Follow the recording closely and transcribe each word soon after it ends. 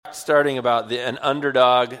Starting about an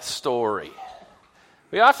underdog story.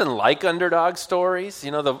 We often like underdog stories,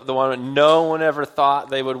 the one that no one ever thought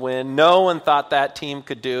they would win. No one thought that team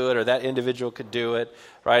could do it or that individual could do it,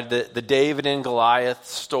 right? The David and Goliath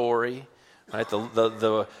story, right?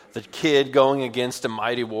 The kid going against a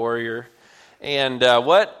mighty warrior. And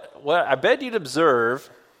what I bet you'd observe,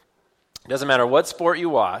 it doesn't matter what sport you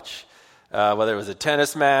watch, whether it was a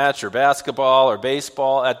tennis match or basketball or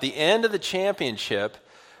baseball, at the end of the championship,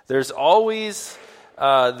 there's always,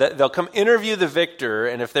 they'll come interview the victor,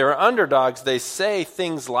 and if they were underdogs, they say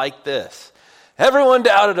things like this. Everyone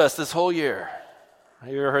doubted us this whole year. Have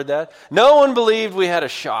you ever heard that? No one believed we had a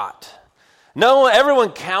shot.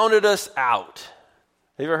 Everyone counted us out.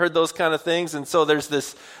 Have you ever heard those kind of things? And so there's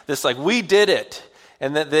this like, we did it.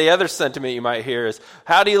 And then the other sentiment you might hear is,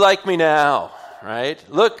 how do you like me now? Right?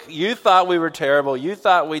 Look, you thought we were terrible. You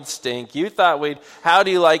thought we'd stink. How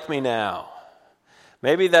do you like me now?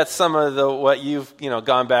 Maybe that's some of what you've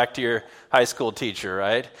gone back to your high school teacher,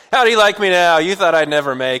 right? How do you like me now? You thought I'd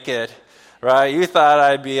never make it, right? You thought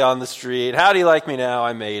I'd be on the street. How do you like me now?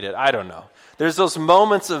 I made it. I don't know. There's those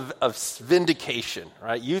moments of vindication,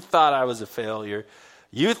 right? You thought I was a failure.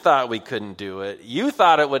 You thought we couldn't do it. You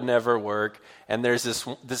thought it would never work. And there's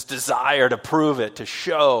this desire to prove it, to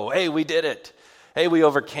show, hey, we did it. Hey, we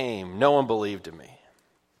overcame. No one believed in me.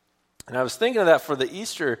 And I was thinking of that for the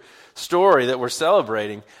Easter story that we're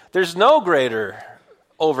celebrating. There's no greater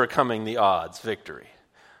overcoming the odds victory.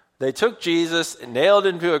 They took Jesus, nailed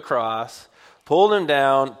him to a cross, pulled him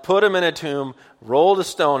down, put him in a tomb, rolled a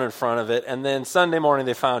stone in front of it, and then Sunday morning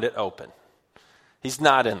they found it open. He's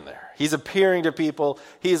not in there. He's appearing to people.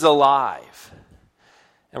 He's alive.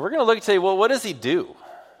 And we're going to look and say, well, what does he do?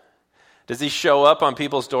 Does he show up on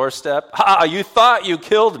people's doorstep? You thought you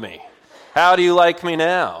killed me. How do you like me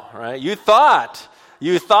now? Right? You thought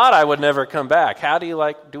I would never come back.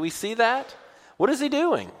 Do we see that? What is he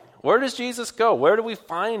doing? Where does Jesus go? Where do we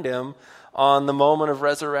find him on the moment of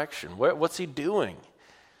resurrection? What's he doing?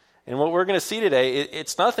 And what we're going to see today,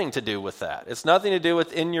 it's nothing to do with that. It's nothing to do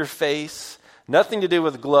with in your face, nothing to do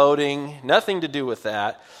with gloating, nothing to do with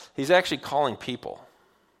that. He's actually calling people.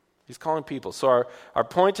 He's calling people. So our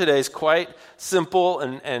point today is quite simple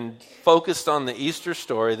and focused on the Easter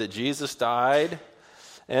story that Jesus died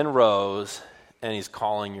and rose, and he's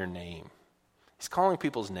calling your name. He's calling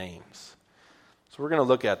people's names. So we're going to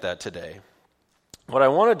look at that today. What I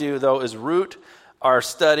want to do, though, is root our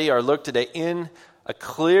study, our look today, in a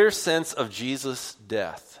clear sense of Jesus'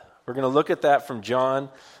 death. We're going to look at that from John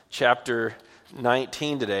chapter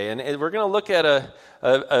 19 today. And we're going to look at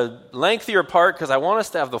a lengthier part because I want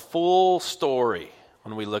us to have the full story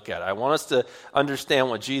when we look at it. I want us to understand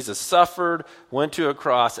what Jesus suffered, went to a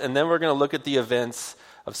cross, and then we're going to look at the events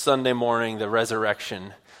of Sunday morning, the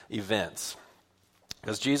resurrection events.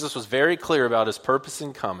 Because Jesus was very clear about his purpose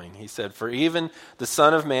in coming. He said, "For even the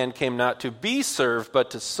Son of Man came not to be served, but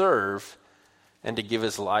to serve, and to give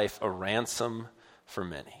his life a ransom for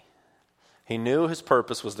many." He knew his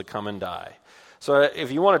purpose was to come and die. So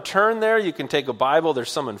if you want to turn there, you can take a Bible.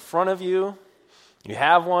 There's some in front of you. You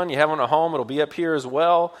have one at home. It'll be up here as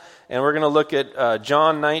well. And we're going to look at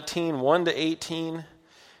John 19, 1 to 18.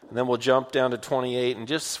 And then we'll jump down to 28 and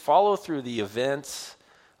just follow through the events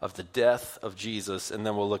of the death of Jesus. And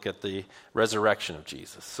then we'll look at the resurrection of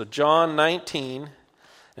Jesus. So John 19,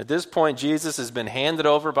 at this point, Jesus has been handed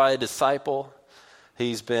over by a disciple.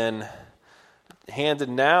 He's been handed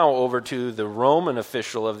now over to the Roman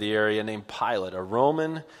official of the area named Pilate, a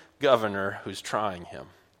Roman governor who's trying him.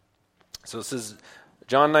 So this is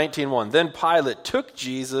John 19:1. Then Pilate took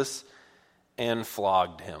Jesus and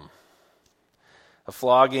flogged him. A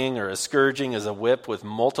flogging or a scourging is a whip with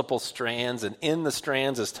multiple strands, and in the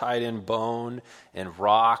strands is tied in bone and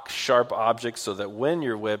rock, sharp objects, so that when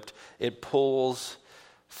you're whipped, it pulls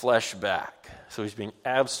flesh back. So he's being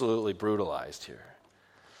absolutely brutalized here.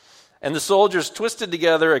 And the soldiers twisted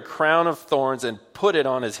together a crown of thorns and put it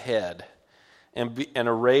on his head and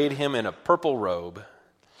arrayed him in a purple robe.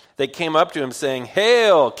 They came up to him saying,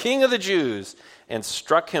 "Hail, King of the Jews!" and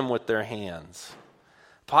struck him with their hands.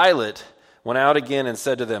 Pilate went out again and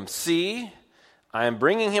said to them, "See, I am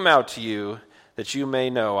bringing him out to you that you may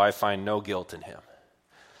know I find no guilt in him."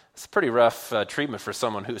 It's pretty rough treatment for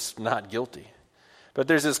someone who's not guilty. But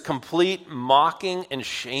there's this complete mocking and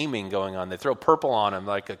shaming going on. They throw purple on him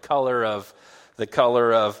like the color of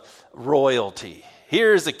royalty.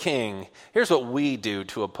 Here's a king. Here's what we do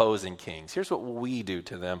to opposing kings. Here's what we do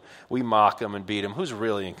to them. We mock them and beat them. Who's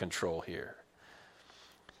really in control here?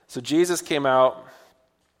 So Jesus came out.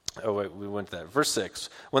 Oh, wait, we went to that. Verse 6.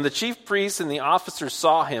 When the chief priests and the officers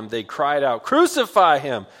saw him, they cried out, "Crucify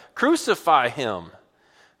him! Crucify him!"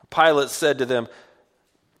 Pilate said to them,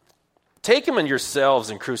 "Take him and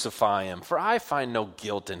yourselves and crucify him, for I find no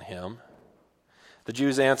guilt in him." The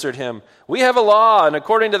Jews answered him, "We have a law, and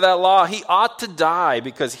according to that law he ought to die,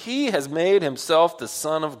 because he has made himself the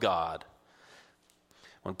Son of God."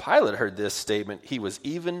 When Pilate heard this statement, he was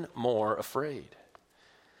even more afraid.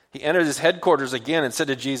 He entered his headquarters again and said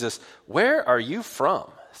to Jesus, "Where are you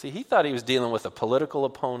from?" See, he thought he was dealing with a political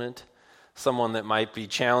opponent, someone that might be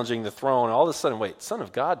challenging the throne. All of a sudden, wait, Son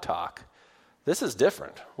of God talk. This is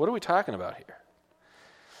different. What are we talking about here?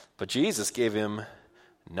 But Jesus gave him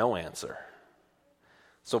no answer.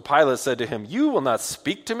 So Pilate said to him, "You will not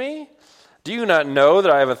speak to me? Do you not know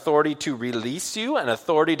that I have authority to release you and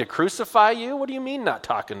authority to crucify you? What do you mean not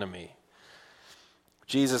talking to me?"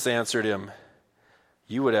 Jesus answered him,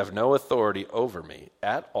 "You would have no authority over me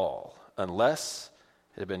at all unless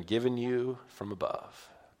it had been given you from above."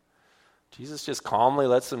 Jesus just calmly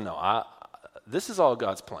lets him know, this is all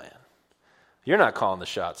God's plan. You're not calling the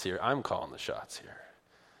shots here. I'm calling the shots here.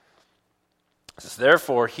 It says,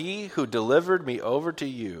 "Therefore, he who delivered me over to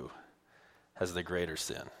you has the greater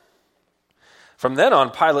sin." From then on,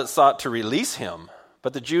 Pilate sought to release him,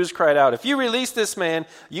 but the Jews cried out, "If you release this man,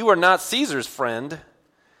 you are not Caesar's friend.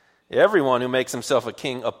 Everyone who makes himself a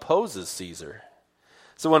king opposes Caesar."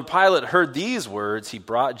 So when Pilate heard these words, he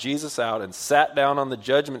brought Jesus out and sat down on the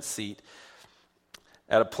judgment seat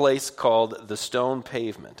at a place called the Stone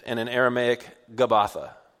Pavement, and in Aramaic,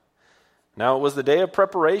 Gabbatha. Now it was the day of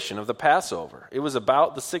preparation of the Passover. It was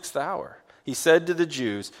about the 6th hour. He said to the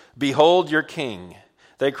Jews, "Behold your king."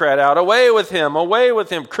 They cried out, away with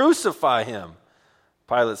him, crucify him."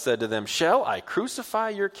 Pilate said to them, "Shall I crucify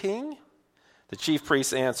your king?" The chief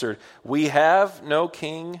priests answered, "We have no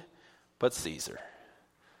king but Caesar."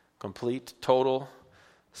 Complete, total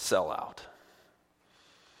sellout.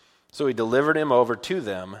 So he delivered him over to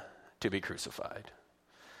them to be crucified.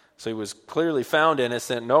 So he was clearly found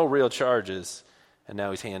innocent, no real charges, and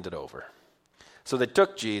now he's handed over. So they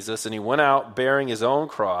took Jesus, and he went out bearing his own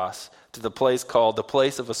cross to the place called the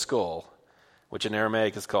Place of a Skull, which in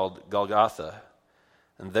Aramaic is called Golgotha.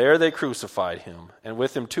 And there they crucified him, and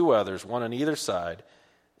with him 2 others, one on either side,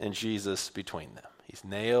 and Jesus between them. He's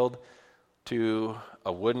nailed to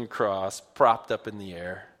a wooden cross, propped up in the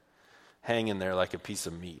air, hanging there like a piece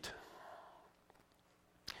of meat.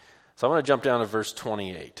 So I want to jump down to verse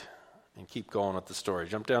 28 and keep going with the story.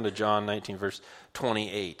 Jump down to John 19, verse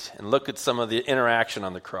 28, and look at some of the interaction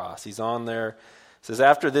on the cross. He's on there. It says,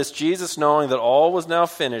 "After this, Jesus, knowing that all was now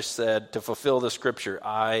finished, said, to fulfill the scripture,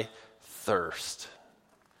 'I thirst.'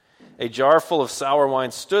 A jar full of sour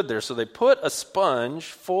wine stood there, so they put a sponge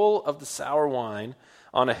full of the sour wine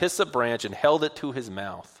on a hyssop branch and held it to his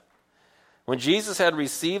mouth. When Jesus had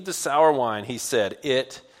received the sour wine, he said,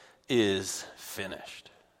 'It is finished.'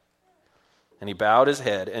 And he bowed his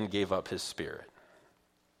head and gave up his spirit."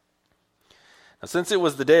 Now, since it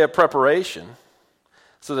was the day of preparation,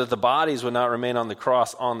 so that the bodies would not remain on the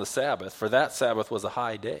cross on the Sabbath, for that Sabbath was a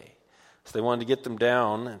high day. So they wanted to get them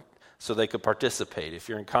down so they could participate. If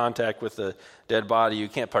you're in contact with a dead body, you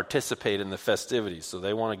can't participate in the festivities, so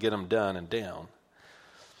they want to get them done and down.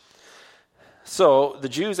 So the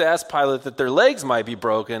Jews asked Pilate that their legs might be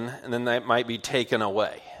broken and then they might be taken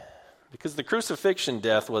away. Because the crucifixion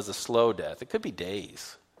death was a slow death. It could be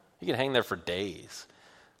days. You could hang there for days.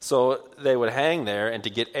 So they would hang there, and to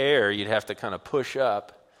get air, you'd have to kind of push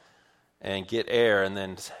up and get air and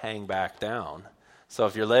then hang back down. So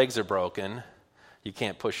if your legs are broken, you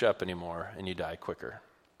can't push up anymore, and you die quicker.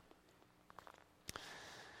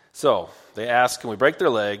 So they asked, "Can we break their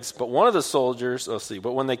legs?" But one of the soldiers,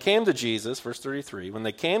 but when they came to Jesus, verse 33, when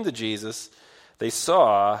they came to Jesus, they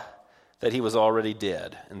saw that he was already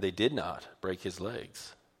dead, and they did not break his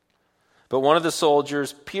legs. But one of the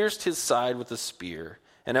soldiers pierced his side with a spear,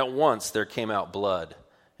 and at once there came out blood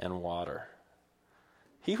and water.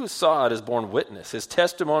 He who saw it has borne witness. His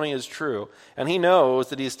testimony is true, and he knows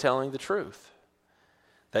that he is telling the truth,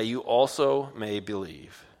 that you also may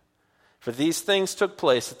believe. For these things took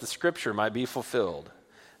place that the scripture might be fulfilled.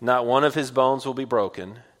 Not one of his bones will be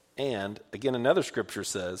broken. And, again, another scripture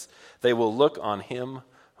says, they will look on him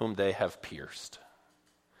whom they have pierced.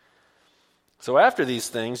 So after these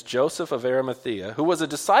things, Joseph of Arimathea, who was a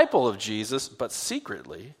disciple of Jesus, but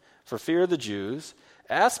secretly, for fear of the Jews,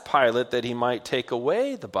 asked Pilate that he might take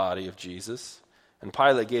away the body of Jesus, and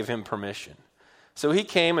Pilate gave him permission. So he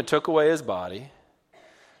came and took away his body.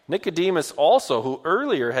 Nicodemus also, who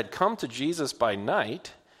earlier had come to Jesus by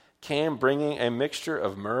night, came bringing a mixture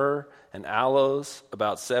of myrrh and aloes,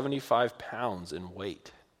 about 75 pounds in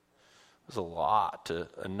weight. It was a lot to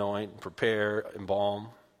anoint, prepare, embalm.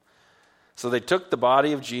 So they took the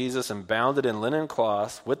body of Jesus and bound it in linen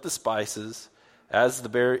cloths with the spices, as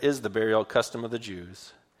is the burial custom of the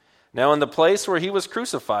Jews. Now in the place where he was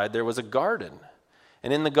crucified there was a garden,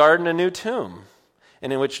 and in the garden a new tomb,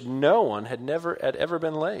 and in which no one had ever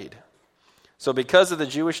been laid. So because of the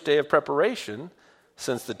Jewish day of preparation,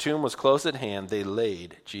 since the tomb was close at hand, they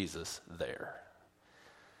laid Jesus there.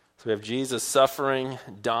 So we have Jesus suffering,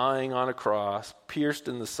 dying on a cross, pierced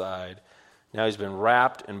in the side. Now he's been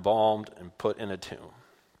wrapped, embalmed, and put in a tomb.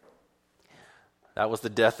 That was the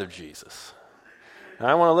death of Jesus. And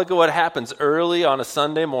I want to look at what happens early on a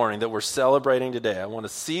Sunday morning that we're celebrating today. I want to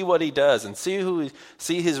see what he does and see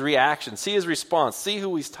his reaction, see his response, see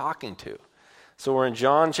who he's talking to. So we're in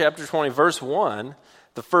John chapter 20, verse 1,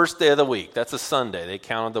 the first day of the week. That's a Sunday. They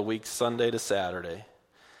counted the week Sunday to Saturday.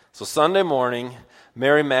 So Sunday morning,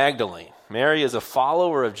 Mary Magdalene. Mary is a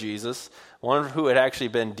follower of Jesus, one who had actually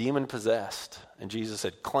been demon-possessed. And Jesus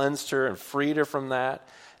had cleansed her and freed her from that.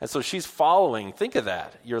 And so she's following. Think of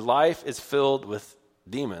that. Your life is filled with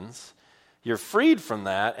demons. You're freed from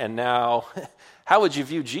that, and now how would you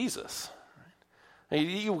view Jesus?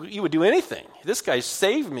 You would do anything. This guy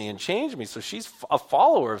saved me and changed me, so she's a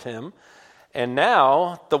follower of him, and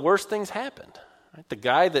now the worst things happened. Right? The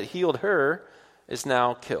guy that healed her is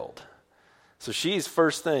now killed. So she's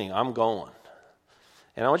first thing, I'm going.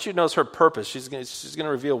 And I want you to notice her purpose. She's going to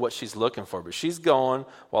reveal what she's looking for, but she's going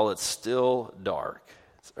while it's still dark.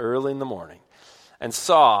 It's early in the morning. And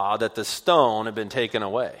saw that the stone had been taken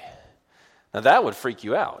away. Now that would freak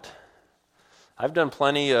you out. I've done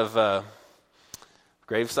plenty of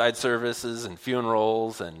graveside services and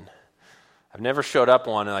funerals, and I've never showed up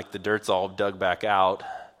one and like the dirt's all dug back out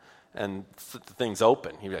and the thing's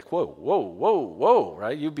open. You'd be like, whoa, whoa, whoa, whoa,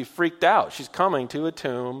 right? You'd be freaked out. She's coming to a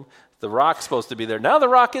tomb. The rock's supposed to be there. Now the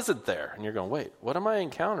rock isn't there. And you're going, wait, what am I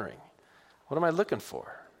encountering? What am I looking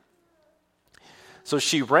for? So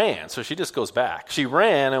she ran. So she just goes back. She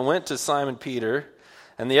ran and went to Simon Peter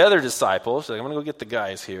and the other disciples. She's like, I'm going to go get the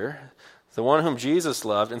guys here. The one whom Jesus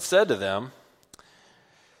loved, and said to them,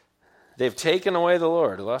 they've taken away the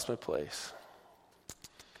Lord. I lost my place.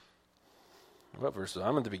 What verse?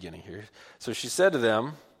 I'm at the beginning here. So she said to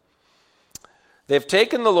them, they've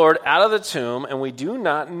taken the Lord out of the tomb, and we do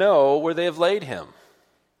not know where they have laid him.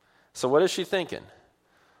 So what is she thinking?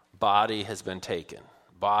 Body has been taken.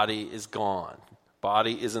 Body is gone.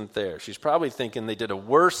 Body isn't there. She's probably thinking they did a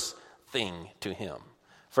worse thing to him.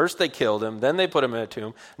 First they killed him, then they put him in a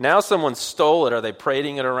tomb. Now someone stole it. Are they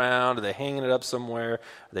parading it around? Are they hanging it up somewhere? Are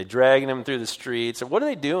they dragging him through the streets? Or what are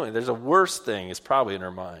they doing? There's a worse thing is probably in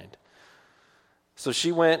her mind.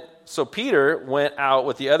 So Peter went out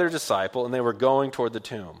with the other disciple, and they were going toward the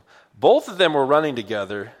tomb. Both of them were running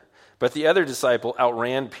together, but the other disciple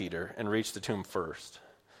outran Peter and reached the tomb first.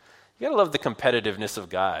 You gotta love the competitiveness of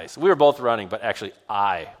guys. We were both running, but actually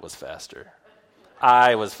I was faster.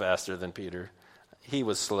 I was faster than Peter. He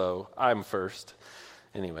was slow. I'm first.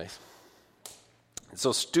 Anyways.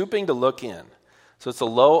 So stooping to look in. So it's a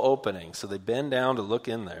low opening. So they bend down to look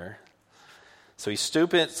in there. So he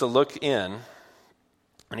stooped to look in,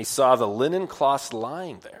 and he saw the linen cloths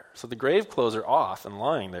lying there. So the grave clothes are off and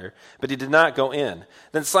lying there, but he did not go in.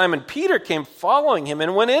 Then Simon Peter came following him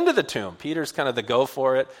and went into the tomb. Peter's kind of the go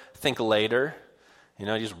for it, think later.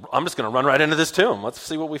 I'm just going to run right into this tomb. Let's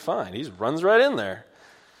see what we find. He runs right in there.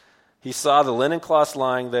 He saw the linen cloths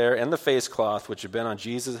lying there and the face cloth which had been on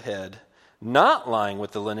Jesus' head, not lying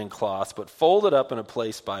with the linen cloths, but folded up in a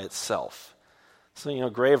place by itself. So,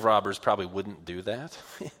 grave robbers probably wouldn't do that.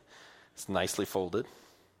 It's nicely folded.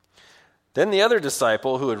 Then the other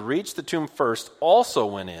disciple who had reached the tomb first also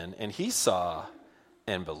went in, and he saw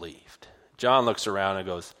and believed. John looks around and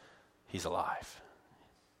goes, he's alive.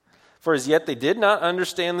 For as yet they did not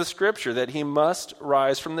understand the scripture that he must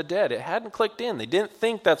rise from the dead. It hadn't clicked in. They didn't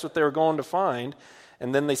think that's what they were going to find,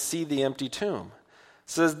 and then they see the empty tomb. It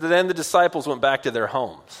says, then the disciples went back to their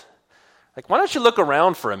homes. Like, why don't you look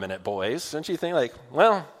around for a minute, boys? Don't you think,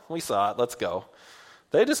 well, we saw it, let's go.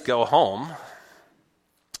 They just go home.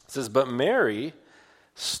 It says, but Mary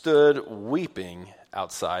stood weeping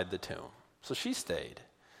outside the tomb. So she stayed.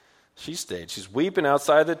 She's weeping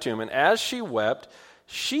outside the tomb. And as she wept,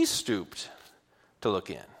 she stooped to look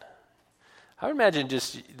in. I would imagine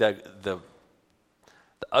just the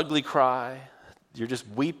ugly cry. You're just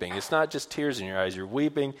weeping. It's not just tears in your eyes. You're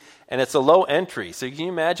weeping. And it's a low entry. So can you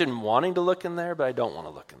imagine wanting to look in there, but I don't want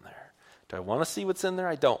to look in there. Do I want to see what's in there?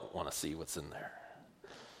 I don't want to see what's in there.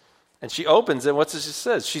 And she opens it. What's it she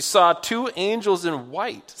says? She saw two angels in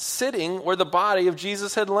white sitting where the body of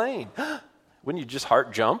Jesus had lain. Wouldn't you just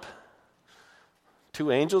heart jump?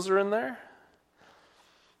 Two angels are in there?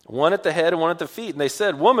 one at the head and one at the feet. And they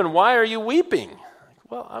said, "Woman, why are you weeping?"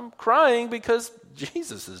 Well, I'm crying because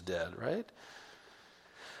Jesus is dead, right?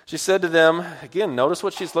 She said to them, again, notice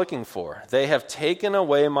what she's looking for. "They have taken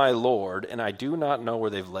away my Lord, and I do not know where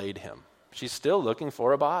they've laid him." She's still looking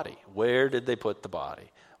for a body. Where did they put the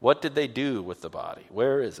body? What did they do with the body?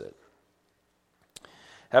 Where is it?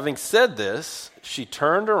 Having said this, she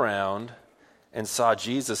turned around and saw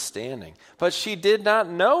Jesus standing. But she did not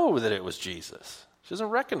know that it was Jesus. She doesn't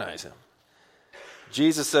recognize him.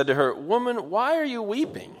 Jesus said to her, "Woman, why are you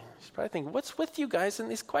weeping?" She's probably thinking, what's with you guys in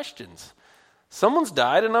these questions? Someone's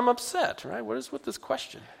died and I'm upset, right? What is with this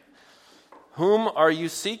question? "Whom are you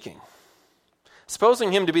seeking?"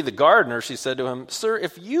 Supposing him to be the gardener, she said to him, "Sir,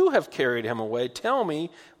 if you have carried him away, tell me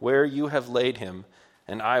where you have laid him,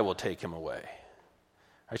 and I will take him away."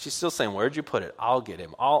 Right, she's still saying, "Where'd you put it? I'll get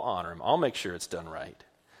him. I'll honor him. I'll make sure it's done right."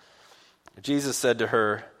 Jesus said to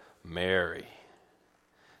her, "Mary."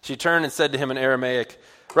 She turned and said to him in Aramaic,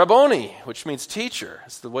 "Rabboni," which means teacher.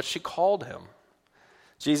 That's what she called him.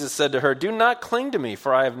 Jesus said to her, "Do not cling to me,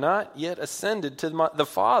 for I have not yet ascended to the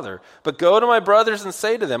Father. But go to my brothers and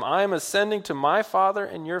say to them, I am ascending to my Father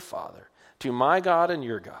and your Father, to my God and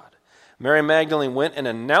your God." Mary Magdalene went and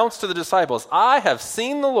announced to the disciples, "I have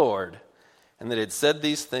seen the Lord," and that he had said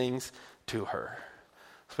these things to her.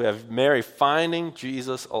 So we have Mary finding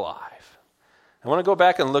Jesus alive. I want to go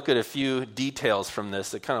back and look at a few details from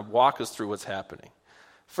this that kind of walk us through what's happening.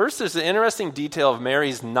 First, there's the interesting detail of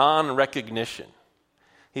Mary's non-recognition.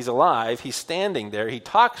 He's alive, he's standing there, he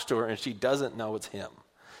talks to her, and she doesn't know it's him.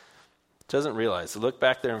 Doesn't realize. So look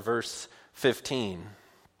back there in verse 15.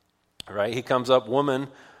 All right, he comes up, "Woman,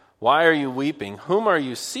 why are you weeping? Whom are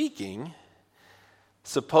you seeking?"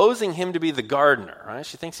 Supposing him to be the gardener, right?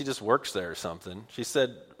 She thinks he just works there or something. She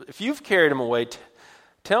said, "If you've carried him away,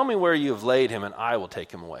 tell me where you have laid him, and I will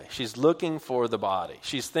take him away." She's looking for the body.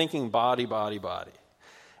 She's thinking body, body, body.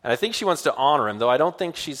 And I think she wants to honor him, though I don't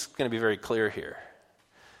think she's going to be very clear here.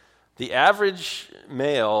 The average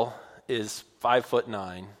male is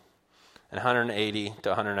 5'9" and 180 to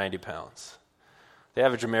 190 pounds. The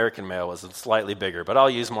average American male was slightly bigger, but I'll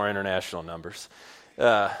use more international numbers.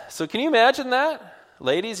 So can you imagine that?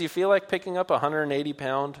 Ladies, you feel like picking up a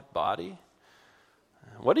 180-pound body?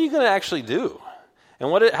 What are you going to actually do?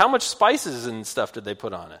 And how much spices and stuff did they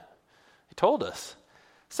put on it? He told us.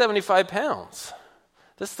 75 pounds.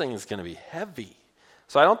 This thing is going to be heavy.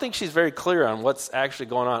 So I don't think she's very clear on what's actually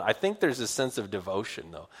going on. I think there's a sense of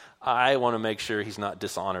devotion, though. I want to make sure he's not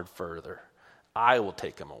dishonored further. I will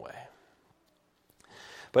take him away.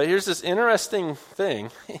 But here's this interesting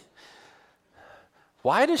thing.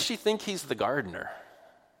 Why does she think he's the gardener?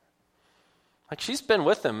 Like, she's been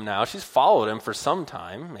with him now. She's followed him for some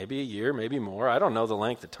time, maybe a year, maybe more. I don't know the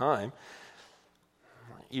length of time.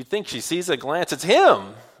 You'd think she sees a glance, it's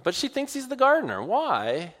him, but she thinks he's the gardener.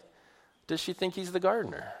 Why does she think he's the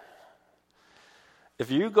gardener? If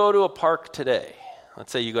you go to a park today,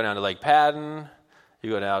 let's say you go down to Lake Padden,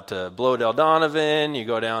 you go down to Blowdale Donovan, you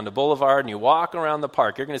go down to Boulevard, and you walk around the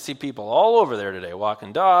park, you're going to see people all over there today,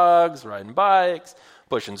 walking dogs, riding bikes,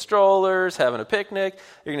 pushing strollers, having a picnic.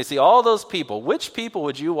 You're going to see all those people. Which people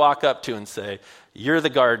would you walk up to and say, "You're the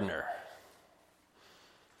gardener"?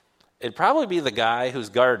 It'd probably be the guy who's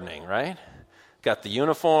gardening, right? Got the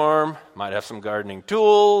uniform, might have some gardening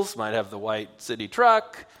tools, might have the white city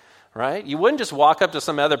truck, right? You wouldn't just walk up to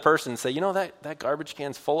some other person and say, that garbage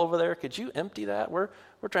can's full over there. Could you empty that? We're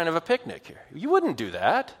trying to have a picnic here. You wouldn't do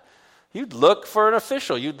that. You'd look for an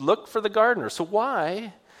official. You'd look for the gardener. So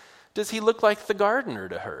why does he look like the gardener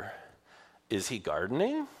to her? Is he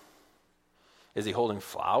gardening? Is he holding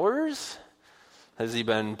flowers? Has he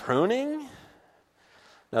been pruning?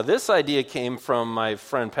 Now, this idea came from my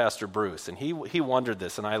friend Pastor Bruce, and he wondered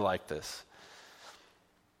this, and I like this.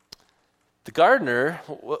 The gardener,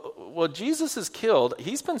 well, Jesus is killed.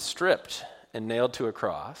 He's been stripped and nailed to a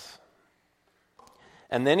cross.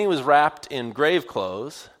 And then he was wrapped in grave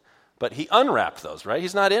clothes, but he unwrapped those, right?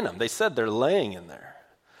 He's not in them. They said they're laying in there.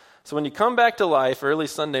 So when you come back to life early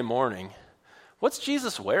Sunday morning, what's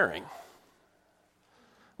Jesus wearing?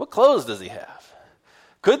 What clothes does he have?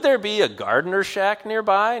 Could there be a gardener shack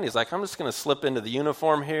nearby? And he's like, I'm just going to slip into the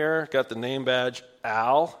uniform here. Got the name badge,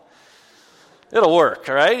 Al. It'll work,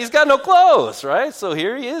 right? He's got no clothes, right? So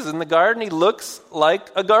here he is in the garden. He looks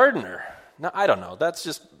like a gardener. Now, I don't know. That's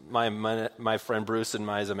just my friend Bruce and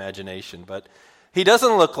my imagination. But he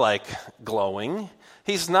doesn't look like glowing.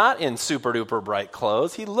 He's not in super-duper bright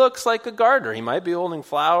clothes. He looks like a gardener. He might be holding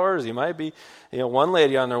flowers. He might be, one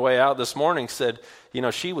lady on their way out this morning said,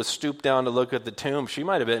 she was stooped down to look at the tomb. She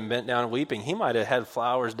might have been bent down weeping. He might have had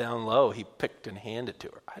flowers down low. He picked and handed to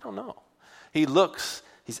her. I don't know.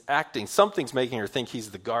 He's He's acting. Something's making her think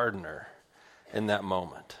he's the gardener in that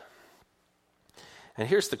moment. And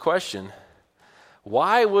here's the question.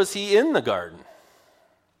 Why was he in the garden?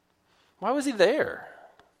 Why was he there?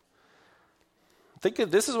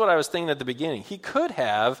 This is what I was thinking at the beginning. He could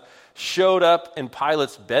have showed up in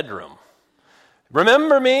Pilate's bedroom.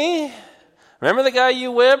 Remember me? Remember the guy you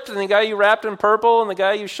whipped and the guy you wrapped in purple and the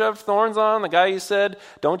guy you shoved thorns on, the guy you said,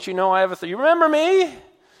 don't you know I have you remember me?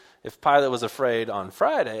 If Pilate was afraid on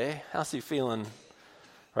Friday, how's he feeling?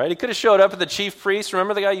 Right? He could have showed up at the chief priest.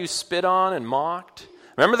 Remember the guy you spit on and mocked?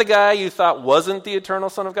 Remember the guy you thought wasn't the eternal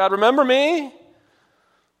Son of God? Remember me?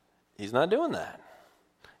 He's not doing that.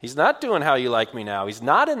 He's not doing how you like me now. He's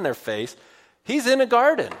not in their face. He's in a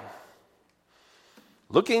garden,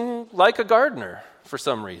 looking like a gardener for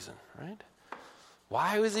some reason, right?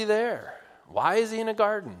 Why was he there? Why is he in a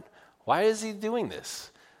garden? Why is he doing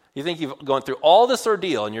this? You think you've gone through all this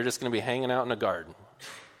ordeal and you're just going to be hanging out in a garden.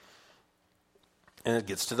 And it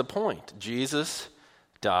gets to the point. Jesus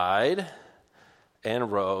died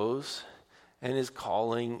and rose and is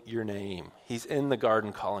calling your name. He's in the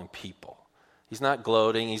garden calling people. He's not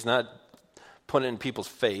gloating. He's not putting it in people's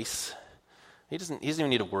face. He doesn't even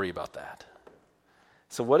need to worry about that.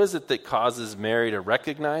 So what is it that causes Mary to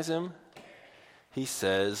recognize him? He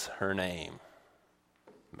says her name,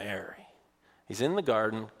 Mary. He's in the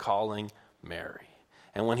garden calling Mary.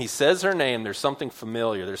 And when he says her name, there's something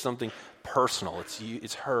familiar. There's something personal.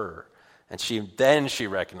 It's her. And then she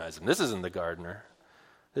recognizes him. This isn't the gardener.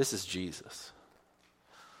 This is Jesus.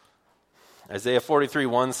 Isaiah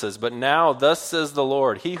 43:1 says, "But now thus says the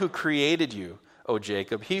Lord, he who created you, O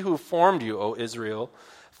Jacob, he who formed you, O Israel,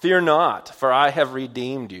 fear not, for I have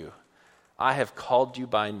redeemed you. I have called you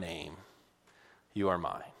by name. You are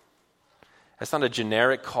mine." That's not a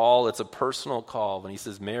generic call. It's a personal call. When he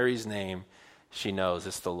says Mary's name, she knows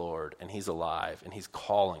it's the Lord, and he's alive, and he's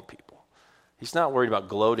calling people. He's not worried about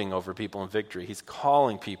gloating over people in victory. He's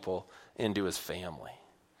calling people into his family.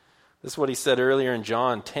 This is what he said earlier in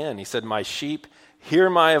John 10. He said, "My sheep hear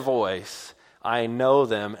my voice. I know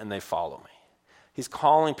them, and they follow me." He's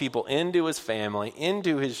calling people into his family,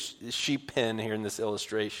 into his sheep pen here in this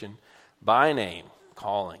illustration, by name,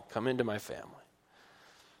 calling, "Come into my family."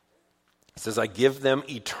 He says, "I give them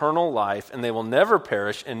eternal life, and they will never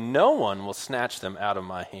perish, and no one will snatch them out of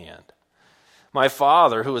my hand. My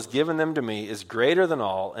Father, who has given them to me, is greater than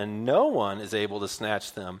all, and no one is able to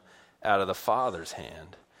snatch them out of the Father's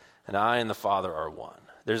hand. And I and the Father are one."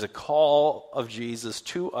 There's a call of Jesus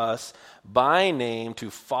to us by name to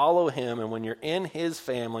follow him, and when you're in his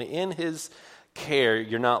family, in his care,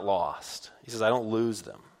 you're not lost. He says, "I don't lose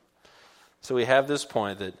them." So we have this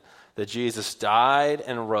point that Jesus died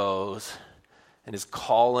and rose and is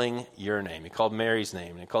calling your name. He called Mary's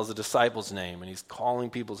name, and he calls the disciples' name, and he's calling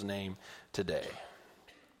people's name today.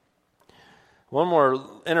 One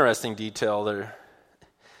more interesting detail there,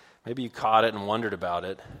 maybe you caught it and wondered about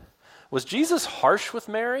it. Was Jesus harsh with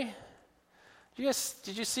Mary?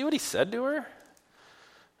 Did you see what he said to her?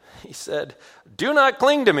 He said, "Do not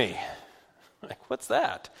cling to me." Like, what's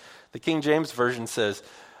that? The King James Version says,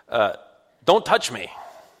 "Don't touch me."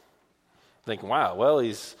 Thinking, wow, well,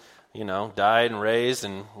 he's, died and raised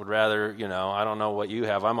and would rather, I don't know what you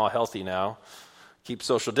have. I'm all healthy now. Keep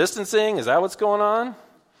social distancing? Is that what's going on?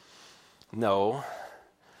 No.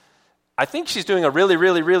 I think she's doing a really,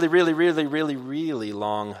 really, really, really, really, really, really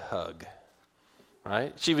long hug,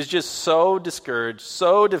 right? She was just so discouraged,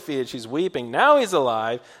 so defeated. She's weeping. Now he's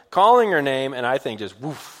alive, calling her name, and I think just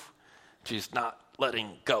woof, she's not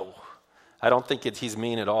letting go. I don't think he's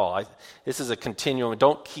mean at all. This is a continuum.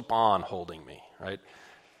 Don't keep on holding me, right?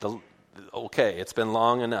 Okay, it's been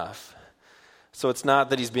long enough. So it's not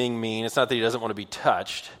that he's being mean. It's not that he doesn't want to be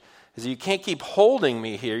touched. Is you can't keep holding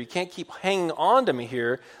me here. You can't keep hanging on to me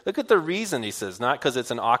here. Look at the reason, he says, not because it's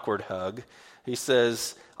an awkward hug. He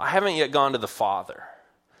says, "I haven't yet gone to the Father.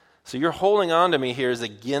 So you're holding on to me here is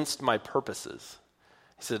against my purposes."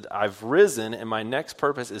 He said, "I've risen, and my next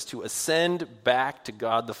purpose is to ascend back to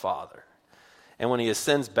God the Father." And when he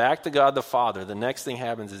ascends back to God the Father, the next thing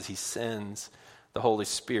happens is he sends the Holy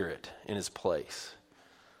Spirit in his place.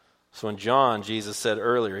 So in John, Jesus said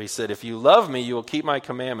earlier, he said, "If you love me, you will keep my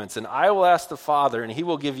commandments, and I will ask the Father, and he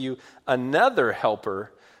will give you another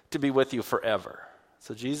helper to be with you forever."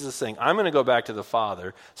 So Jesus is saying, I'm going to go back to the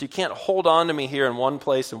Father, so you can't hold on to me here in one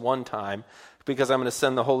place and one time, because I'm going to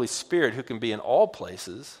send the Holy Spirit who can be in all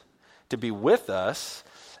places to be with us,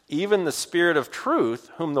 even the Spirit of truth,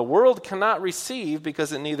 whom the world cannot receive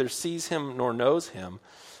because it neither sees him nor knows him.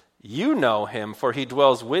 You know him, for he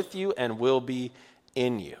dwells with you and will be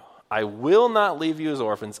in you. I will not leave you as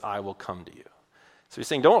orphans. I will come to you. So he's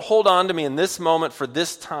saying, don't hold on to me in this moment for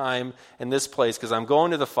this time and this place, because I'm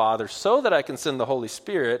going to the Father so that I can send the Holy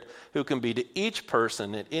Spirit who can be to each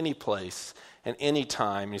person at any place and any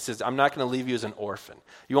time. And he says, I'm not going to leave you as an orphan.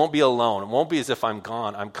 You won't be alone. It won't be as if I'm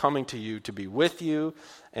gone. I'm coming to you to be with you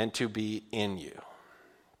and to be in you.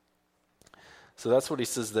 So that's what he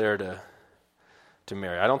says there to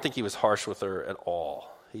Mary. I don't think he was harsh with her at all.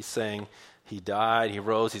 He's saying he died, he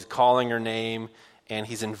rose, he's calling her name, and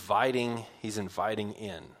he's inviting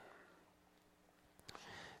in.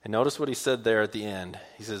 And notice what he said there at the end.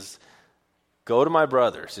 He says, go to my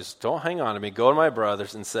brothers. Just don't hang on to me. Go to my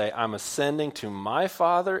brothers and say, I'm ascending to my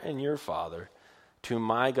Father and your Father, to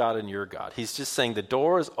my God and your God. He's just saying the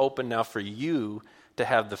door is open now for you to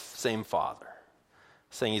have the same Father.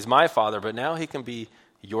 Saying he's my Father, but now he can be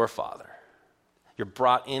your Father. You're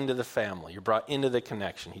brought into the family. You're brought into the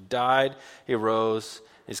connection. He died, he rose,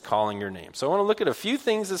 he's calling your name. So I want to look at a few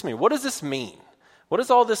things this mean. What does this mean? What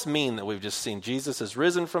does all this mean that we've just seen? Jesus has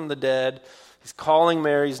risen from the dead. He's calling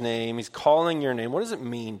Mary's name. He's calling your name. What does it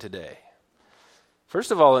mean today?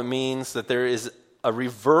 First of all, it means that there is a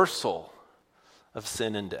reversal of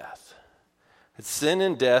sin and death. That sin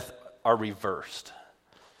and death are reversed.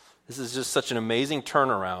 This is just such an amazing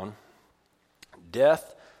turnaround.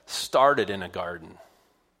 Death started in a garden,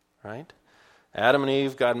 right? Adam and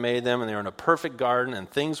Eve, God made them, and they were in a perfect garden, and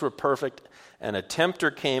things were perfect, and a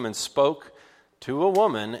tempter came and spoke to a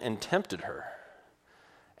woman and tempted her.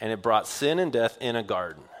 And it brought sin and death in a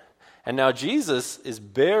garden. And now Jesus is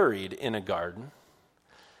buried in a garden,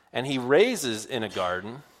 and he raises in a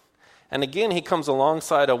garden, and again he comes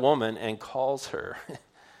alongside a woman and calls her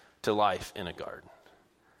to life in a garden.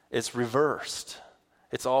 It's reversed.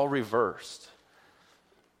 It's all reversed.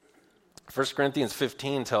 1 Corinthians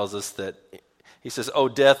 15 tells us that he says, O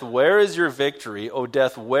death, where is your victory? O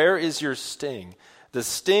death, where is your sting? The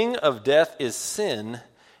sting of death is sin,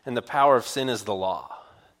 and the power of sin is the law.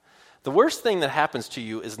 The worst thing that happens to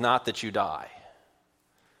you is not that you die.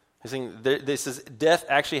 This is death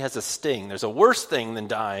actually has a sting. There's a worse thing than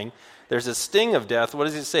dying. There's a sting of death. What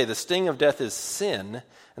does he say? The sting of death is sin,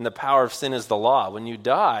 and the power of sin is the law. When you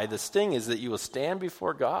die, the sting is that you will stand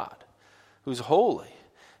before God, who's holy,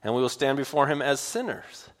 and we will stand before him as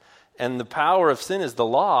sinners. And the power of sin is the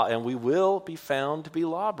law, and we will be found to be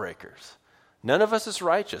lawbreakers. None of us is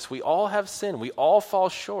righteous. We all have sin. We all fall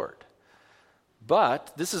short.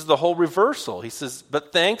 But this is the whole reversal. He says,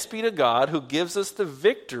 but thanks be to God who gives us the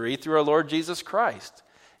victory through our Lord Jesus Christ.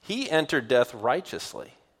 He entered death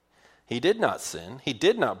righteously. He did not sin. He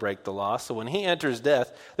did not break the law. So when he enters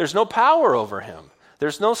death, there's no power over him.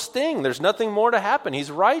 There's no sting. There's nothing more to happen. He's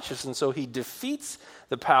righteous, and so he defeats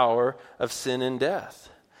the power of sin and death.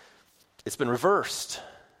 It's been reversed.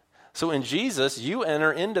 So in Jesus, you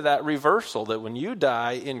enter into that reversal, that when you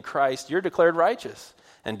die in Christ, you're declared righteous,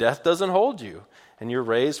 and death doesn't hold you, and you're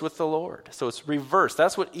raised with the Lord. So it's reversed.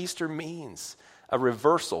 That's what Easter means, a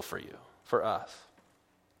reversal for you, for us.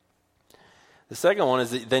 The second one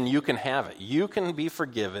is that then you can have it. You can be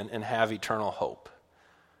forgiven and have eternal hope.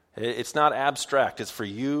 It's not abstract. It's for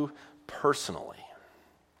you personally.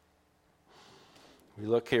 We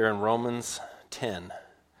look here in Romans 10. It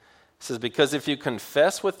says, because if you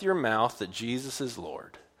confess with your mouth that Jesus is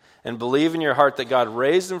Lord and believe in your heart that God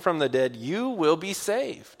raised him from the dead, you will be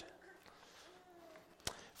saved.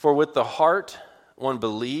 For with the heart one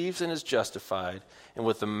believes and is justified, and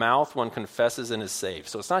with the mouth one confesses and is saved.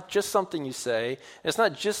 So it's not just something you say. It's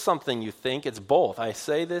not just something you think. It's both. I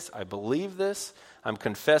say this. I believe this. I'm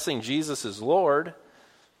confessing Jesus is Lord.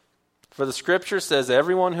 For the scripture says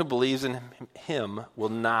everyone who believes in him will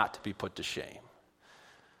not be put to shame.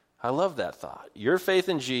 I love that thought. Your faith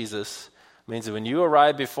in Jesus means that when you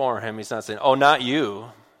arrive before him, he's not saying, oh, not you.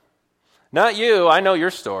 Not you. I know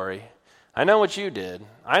your story. I know what you did.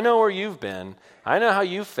 I know where you've been. I know how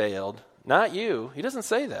you failed. Not you. He doesn't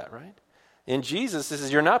say that, right? In Jesus, he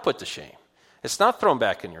says you're not put to shame. It's not thrown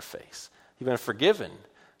back in your face. You've been forgiven.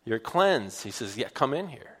 You're cleansed. He says, yeah, come in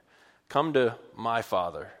here. Come to my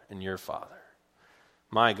Father and your Father.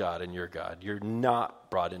 My God and your God. You're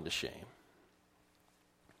not brought into shame.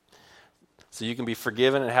 So you can be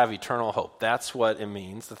forgiven and have eternal hope. That's what it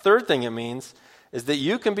means. The third thing it means is that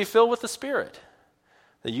you can be filled with the Spirit.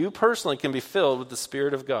 That you personally can be filled with the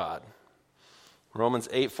Spirit of God. Romans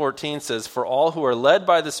 8:14 says, for all who are led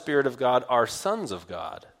by the Spirit of God are sons of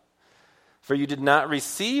God. For you did not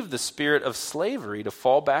receive the spirit of slavery to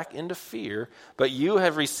fall back into fear, but you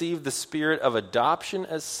have received the spirit of adoption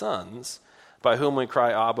as sons, by whom we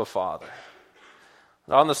cry, Abba, Father.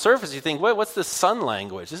 On the surface, you think, wait, what's this son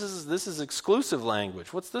language? This is exclusive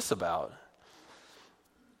language. What's this about?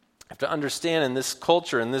 have to understand in this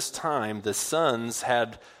culture, in this time, the sons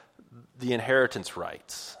had the inheritance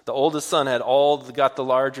rights. The oldest son got the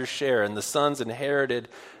larger share, and the sons inherited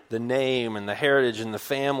the name and the heritage and the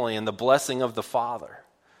family and the blessing of the father.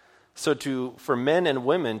 So for men and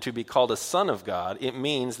women to be called a son of God, it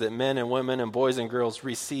means that men and women and boys and girls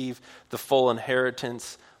receive the full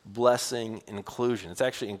inheritance, blessing, inclusion. It's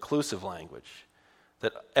actually inclusive language,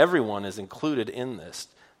 that everyone is included in this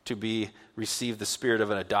to receive the spirit of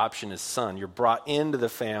an adoption as son. You're brought into the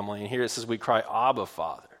family, and here it says we cry, Abba,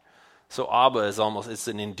 Father. So Abba it's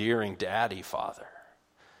an endearing daddy, father.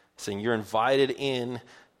 Saying you're invited in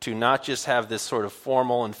to not just have this sort of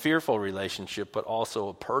formal and fearful relationship, but also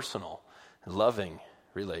a personal and loving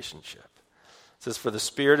relationship. It says, for the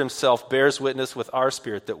Spirit himself bears witness with our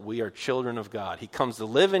spirit that we are children of God. He comes to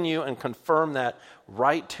live in you and confirm that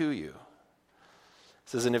right to you. It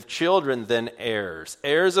says, and if children, then heirs,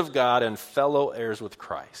 heirs of God and fellow heirs with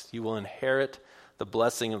Christ. You will inherit the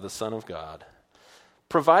blessing of the Son of God,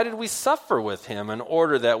 provided we suffer with him in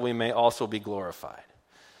order that we may also be glorified.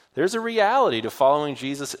 There's a reality to following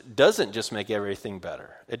Jesus. It doesn't just make everything better.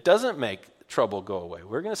 It doesn't make trouble go away.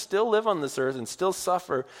 We're going to still live on this earth and still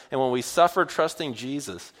suffer. And when we suffer trusting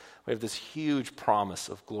Jesus, we have this huge promise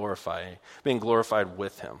of being glorified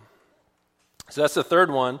with him. So that's the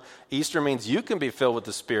third one. Easter means you can be filled with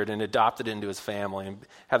the Spirit and adopted into his family and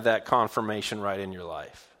have that confirmation right in your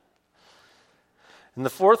life. And the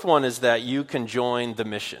fourth one is that you can join the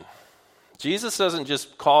mission. Jesus doesn't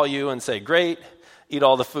just call you and say, great, eat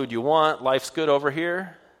all the food you want, life's good over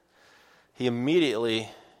here. He immediately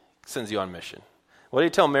sends you on mission. What did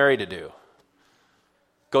he tell Mary to do?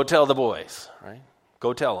 Go tell the boys, right?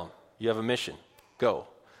 Go tell them. You have a mission. Go.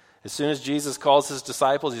 As soon as Jesus calls his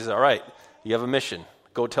disciples, he says, all right, you have a mission.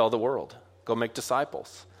 Go tell the world. Go make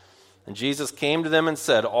disciples. And Jesus came to them and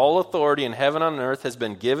said, all authority in heaven and on earth has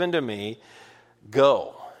been given to me.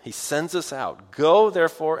 Go. He sends us out. Go,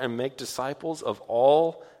 therefore, and make disciples of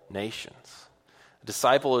all nations. A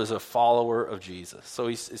disciple is a follower of Jesus. So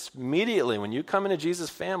he's immediately, when you come into Jesus'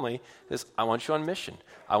 family, he says, I want you on mission.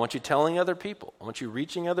 I want you telling other people. I want you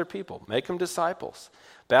reaching other people. Make them disciples,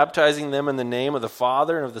 baptizing them in the name of the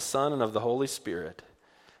Father and of the Son and of the Holy Spirit,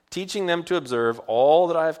 teaching them to observe all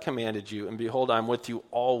that I have commanded you, and behold, I'm with you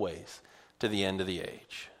always to the end of the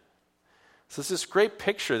age. So it's this great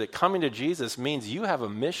picture that coming to Jesus means you have a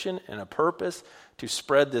mission and a purpose to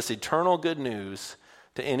spread this eternal good news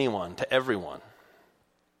to anyone, to everyone.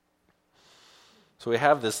 So we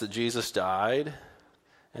have this, that Jesus died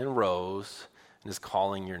and rose and is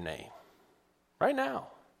calling your name. Right now.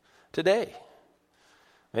 Today.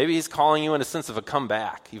 Maybe he's calling you in a sense of a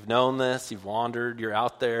comeback. You've known this, you've wandered, you're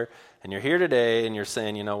out there, and you're here today and you're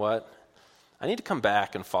saying, you know what? I need to come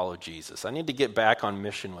back and follow Jesus. I need to get back on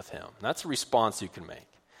mission with him. That's a response you can make.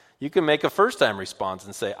 You can make a first-time response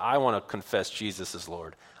and say, I want to confess Jesus as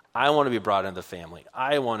Lord. I want to be brought into the family.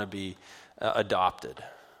 I want to be adopted.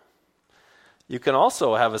 You can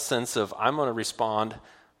also have a sense of, I'm going to respond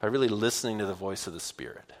by really listening to the voice of the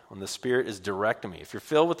Spirit. When the Spirit is directing me. If you're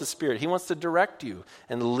filled with the Spirit, he wants to direct you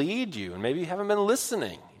and lead you. And maybe you haven't been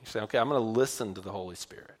listening. You say, okay, I'm going to listen to the Holy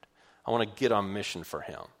Spirit. I want to get on mission for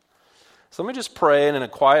him. So let me just pray, and in a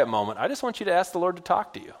quiet moment, I just want you to ask the Lord to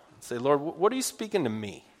talk to you. Say, Lord, what are you speaking to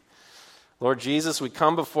me? Lord Jesus, we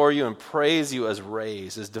come before you and praise you as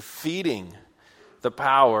raised, as defeating the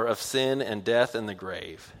power of sin and death and the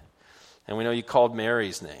grave. And we know you called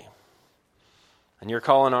Mary's name. And you're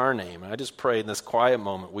calling our name. And I just pray in this quiet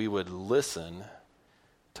moment we would listen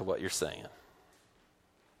to what you're saying.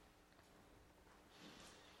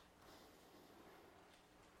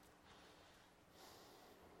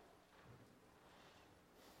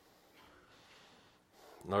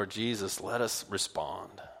 Lord Jesus, let us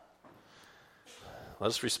respond. Let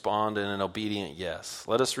us respond in an obedient yes.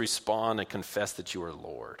 Let us respond and confess that you are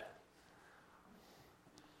Lord.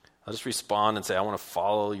 Let us respond and say, I want to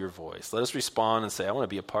follow your voice. Let us respond and say, I want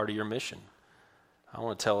to be a part of your mission. I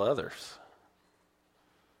want to tell others.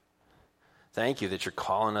 Thank you that you're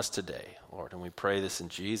calling us today, Lord, and we pray this in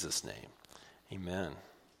Jesus' name. Amen.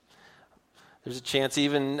 There's a chance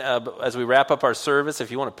even as we wrap up our service,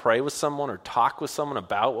 if you want to pray with someone or talk with someone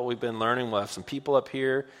about what we've been learning, we'll have some people up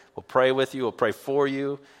here. We'll pray with you. We'll pray for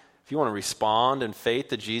you. If you want to respond in faith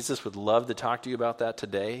to Jesus, would love to talk to you about that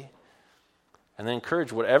today. And then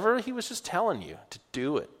encourage whatever he was just telling you to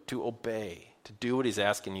do it, to obey, to do what he's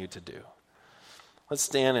asking you to do. Let's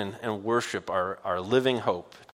stand and worship our living hope.